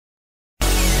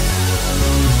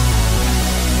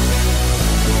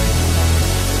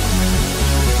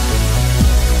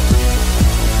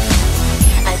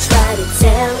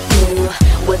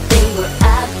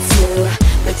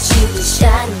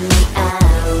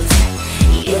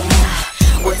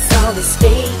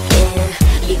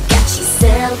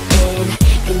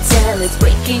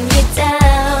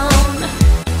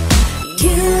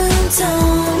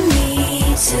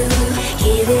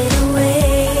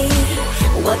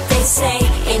they say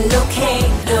ain't okay,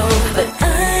 no. But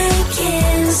I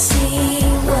can see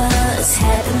what's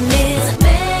happening.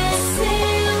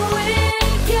 Messing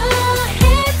with your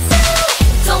head, so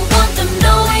don't want them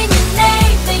knowing your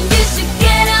name. Then you should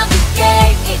get out the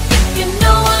gate. If you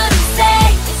know what I'm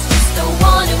saying, it's just a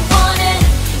one and one, and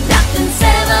nothing's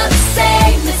ever the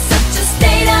same. It's such a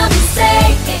state I'm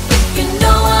insane. If you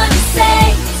know what I'm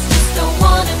saying, it's just a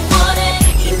one and one, and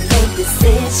you make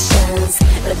decisions,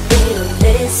 but they don't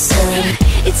listen.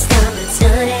 It's time to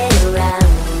turn it around.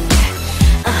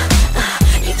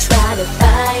 You try to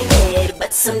fight it,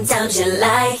 but sometimes you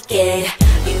like it.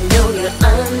 You know you're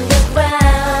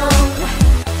underground.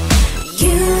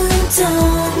 You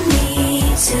don't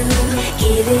need to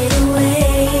give it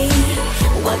away.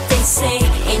 What they say